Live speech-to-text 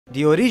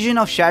The origin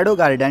of Shadow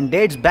Garden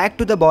dates back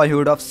to the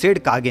boyhood of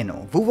Cid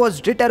Kagenō, who was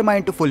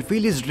determined to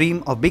fulfill his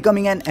dream of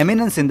becoming an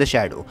eminence in the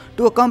shadow.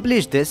 To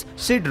accomplish this,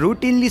 Cid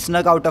routinely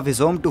snuck out of his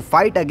home to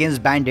fight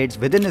against bandits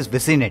within his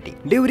vicinity.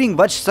 During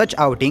such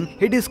outing,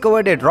 he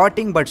discovered a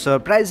rotting but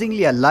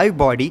surprisingly alive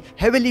body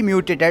heavily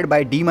mutated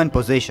by demon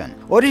possession.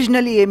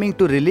 Originally aiming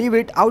to relieve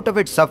it out of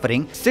its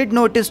suffering, Cid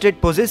noticed it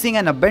possessing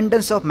an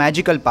abundance of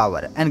magical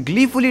power and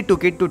gleefully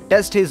took it to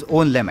test his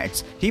own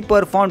limits. He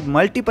performed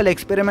multiple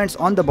experiments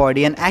on the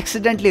body and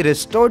accidentally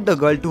restored the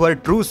girl to her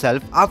true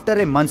self after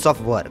a month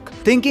of work.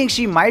 Thinking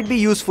she might be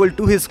useful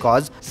to his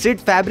cause, Cid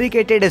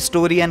fabricated a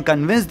story and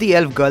convinced the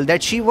elf girl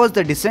that she was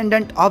the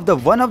descendant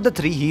of one of the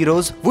three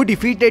heroes who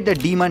defeated the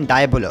demon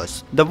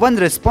Diabolos, the one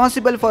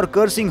responsible for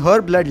cursing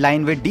her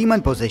bloodline with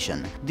demon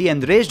possession. The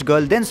enraged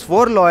girl then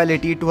swore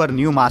loyalty to her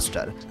new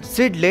master.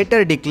 Cid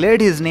later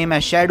declared his name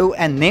as Shadow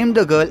and named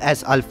the girl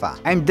as Alpha,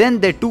 and then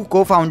they two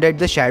co-founded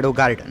the Shadow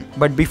Garden.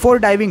 But before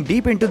diving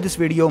deep into this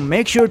video,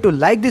 make sure to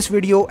like this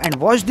video and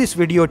watch this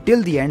video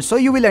till the end so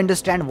you will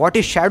understand what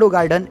is Shadow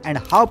Garden and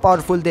how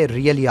powerful they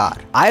really are.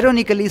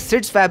 Ironically,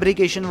 Cid's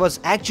fabrication was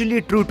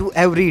actually true to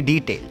every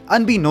detail,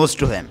 unbeknownst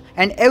to him,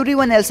 and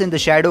everyone else in the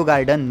Shadow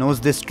Garden knows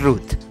this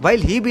truth, while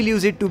he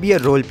believes it to be a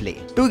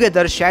roleplay.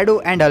 Together, Shadow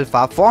and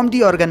Alpha formed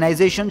the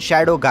organization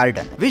Shadow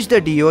Garden, which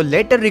the duo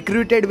later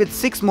recruited with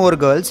 6 more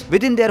girls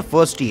within their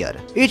first year,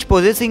 each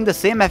possessing the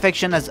same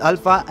affection as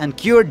Alpha and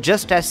cured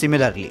just as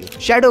similarly.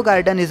 Shadow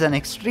Garden is an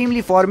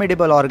extremely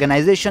formidable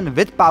organization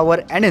with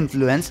power and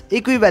influence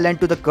equivalent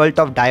to the cult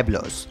of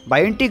Diabolos.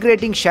 By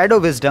integrating Shadow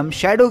Wisdom,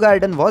 Shadow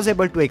Garden was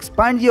able to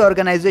expand the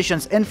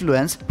organization's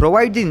influence,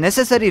 provide the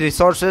necessary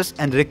resources,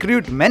 and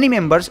recruit many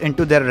members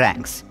into their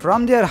ranks.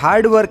 From their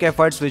hard work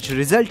efforts, which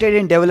resulted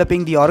in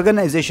developing the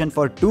organization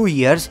for 2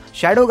 years,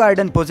 Shadow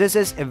Garden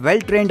possesses a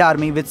well-trained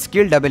army with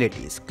skilled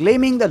abilities,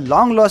 claiming the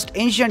long-lost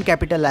ancient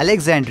capital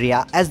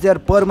Alexandria as their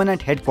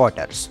permanent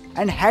headquarters,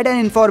 and had an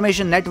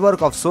information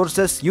network of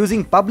sources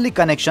using public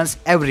connections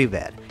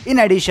everywhere. In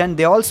addition,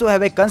 they also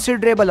have a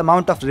considerable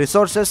amount of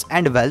resources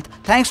and wealth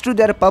thanks to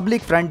their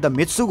public friend, the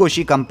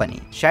Mitsugoshi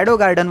Company. Shadow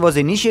Garden was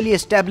initially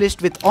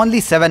established with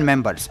only 7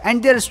 members,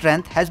 and their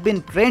strength has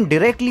been trained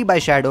directly by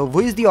Shadow,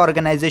 who is the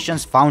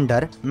organization's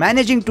founder,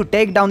 managing to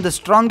take down the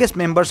strongest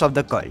members of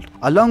the cult,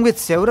 along with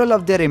several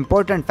of their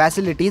important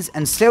facilities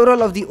and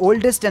several of the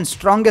oldest and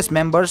strongest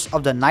members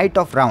of the Knight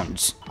of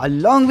Rounds,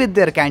 along with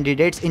their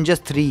candidates in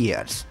just 3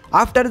 years.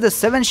 After the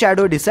 7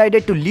 Shadow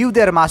decided to leave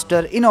their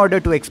master in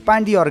order to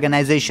expand the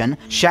organization,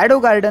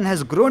 Shadow Garden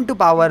has grown to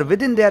power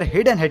within their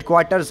hidden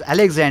headquarters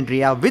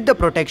Alexandria with the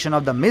protection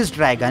of the Mist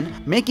Dragon,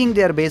 making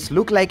their base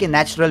look like a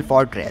natural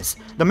fortress.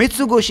 The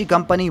Mitsugoshi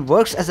Company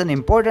works as an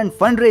important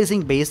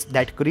fundraising base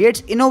that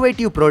creates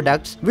innovative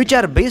products which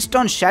are based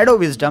on Shadow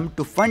Wisdom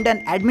to fund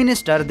and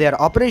administer their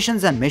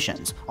operations and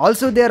missions.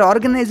 Also, their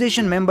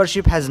organization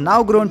membership has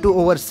now grown to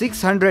over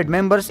 600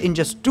 members in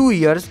just 2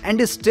 years and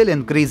is still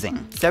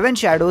increasing. 7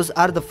 Shadows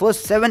are the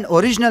first 7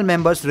 original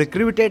members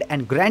recruited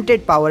and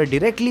granted power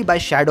directly by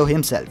Shadow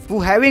himself, who,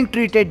 having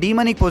treated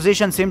demonic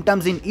possession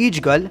symptoms in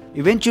each girl,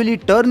 eventually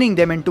turning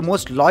them into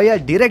most loyal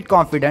direct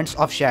confidants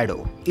of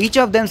Shadow. Each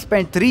of them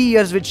spent 3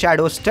 years with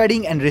Shadow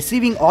studying and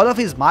receiving all of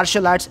his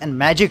martial arts and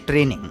magic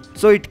training,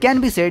 so it can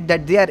be said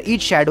that they are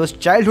each Shadow's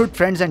childhood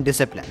friends and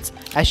disciples.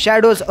 As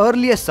Shadow's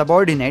earliest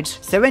subordinates,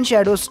 7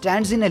 Shadows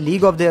stands in a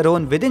league of their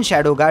own within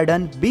Shadow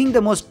Garden, being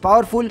the most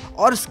powerful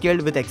or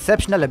skilled with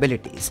exceptional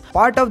abilities.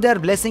 Part of their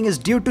blessing is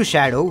due to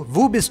Shadow,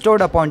 who bestowed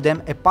upon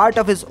them a part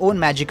of his own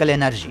magical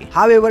energy.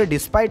 However,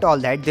 despite all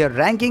that, their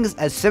rankings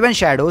as 7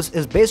 Shadows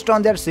is based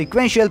on their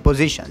sequential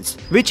positions,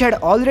 which had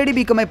already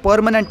become a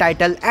permanent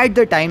title at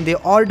the time they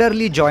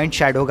orderly joined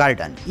Shadow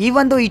Garden,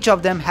 even though each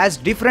of them has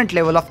different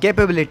level of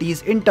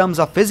capabilities in terms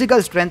of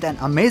physical strength and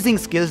amazing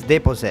skills they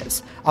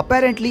possess.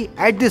 Apparently,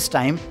 at this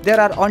time, there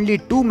are only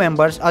 2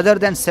 members other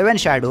than 7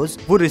 Shadows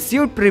who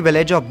received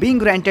privilege of being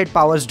granted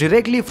powers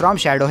directly from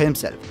Shadow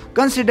himself,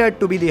 considered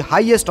to be the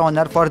highest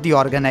honor for the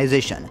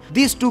organization.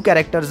 These 2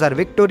 characters are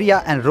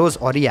Victoria and Rose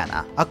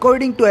Oriana.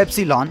 According to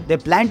Epsilon, they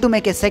plan to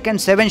make a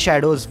second 7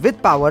 Shadows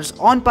with powers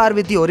on par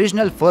with the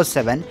original first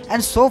 7,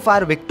 and so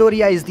far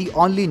Victoria is the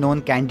only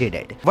known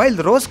candidate. While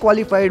Rose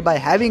qualified by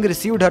having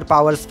received her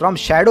powers from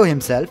Shadow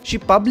himself, she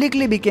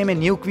publicly became a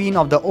new queen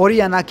of the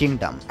Oriana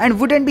kingdom and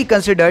wouldn't be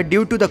considered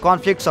due to the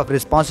conflicts of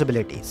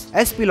responsibilities.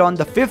 Epsilon,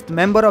 the 5th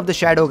member of the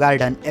Shadow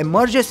Garden,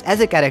 emerges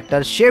as a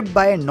character shaped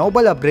by a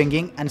noble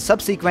upbringing and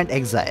subsequent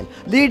exile,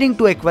 leading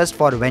to a quest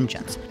for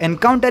vengeance.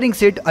 Encountering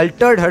Cid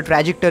altered her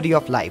trajectory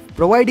of life,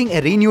 providing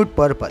a renewed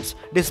purpose.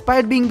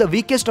 Despite being the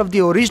weakest of the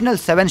original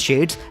 7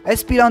 shades,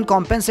 Epsilon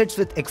compensates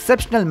with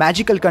exceptional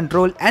magical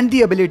control and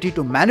the ability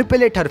to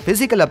manipulate her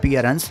physical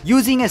appearance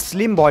using a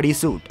slim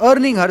bodysuit,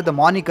 earning her the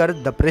moniker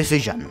The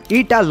Precision.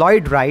 Eta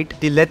Lloyd-Wright,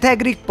 the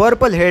lethargic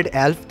purple-haired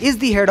elf, is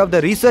the head of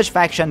the research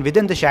faction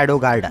within the Shadow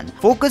Garden,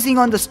 focusing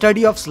on the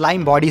study of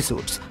slime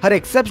bodysuits. Her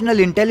exceptional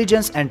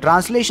intelligence and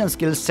translation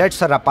skills sets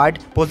her apart,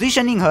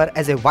 positioning her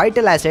as a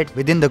vital asset mindset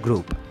within the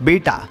group.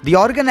 Beta, the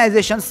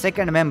organization's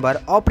second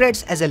member,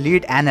 operates as a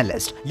lead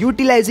analyst,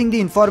 utilizing the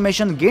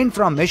information gained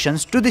from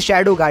missions to the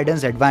Shadow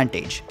Garden's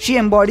advantage. She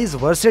embodies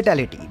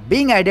versatility,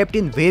 being adept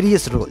in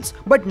various roles,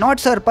 but not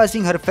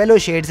surpassing her fellow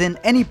shades in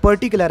any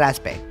particular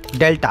aspect.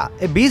 Delta,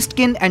 a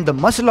beastkin and the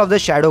muscle of the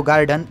Shadow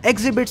Garden,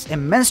 exhibits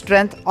immense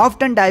strength,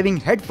 often diving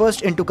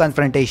headfirst into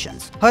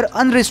confrontations. Her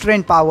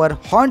unrestrained power,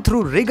 honed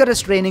through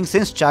rigorous training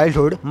since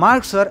childhood,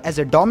 marks her as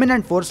a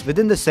dominant force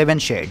within the Seven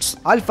Shades.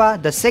 Alpha,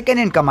 the second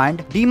in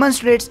command,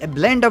 demonstrates a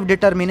blend of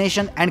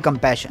determination and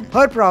compassion.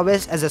 Her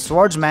prowess as a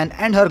swordsman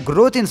and her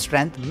growth in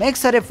strength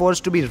makes her a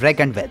force to be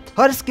reckoned with.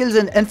 Her skills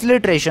in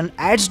infiltration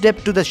adds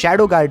depth to the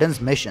Shadow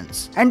Garden's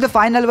missions. And the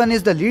final one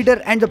is the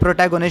leader and the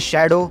protagonist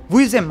Shadow, who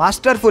is a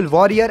masterful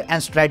warrior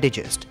and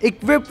strategist,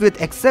 equipped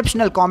with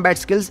exceptional combat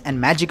skills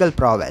and magical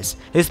prowess.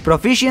 His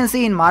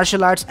proficiency in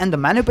martial arts and the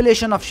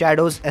manipulation of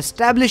shadows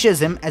establishes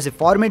him as a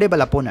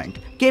formidable opponent,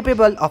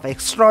 capable of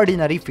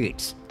extraordinary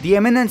feats. The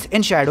Eminence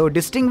in Shadow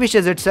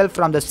distinguishes itself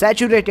from the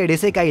saturated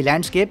isekai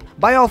landscape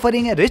by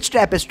offering a rich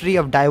tapestry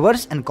of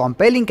diverse and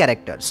compelling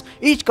characters,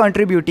 each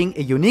contributing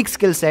a unique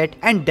skill set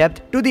and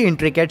depth to the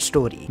intricate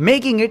story,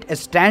 making it a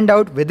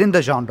standout within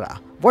the genre.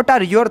 What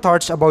are your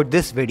thoughts about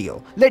this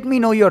video? Let me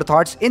know your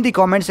thoughts in the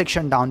comment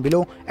section down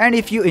below, and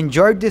if you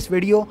enjoyed this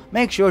video,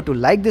 make sure to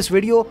like this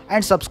video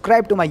and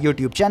subscribe to my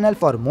YouTube channel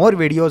for more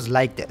videos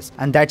like this.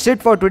 And that's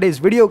it for today's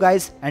video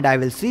guys, and I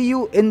will see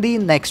you in the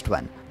next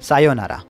one. Sayonara.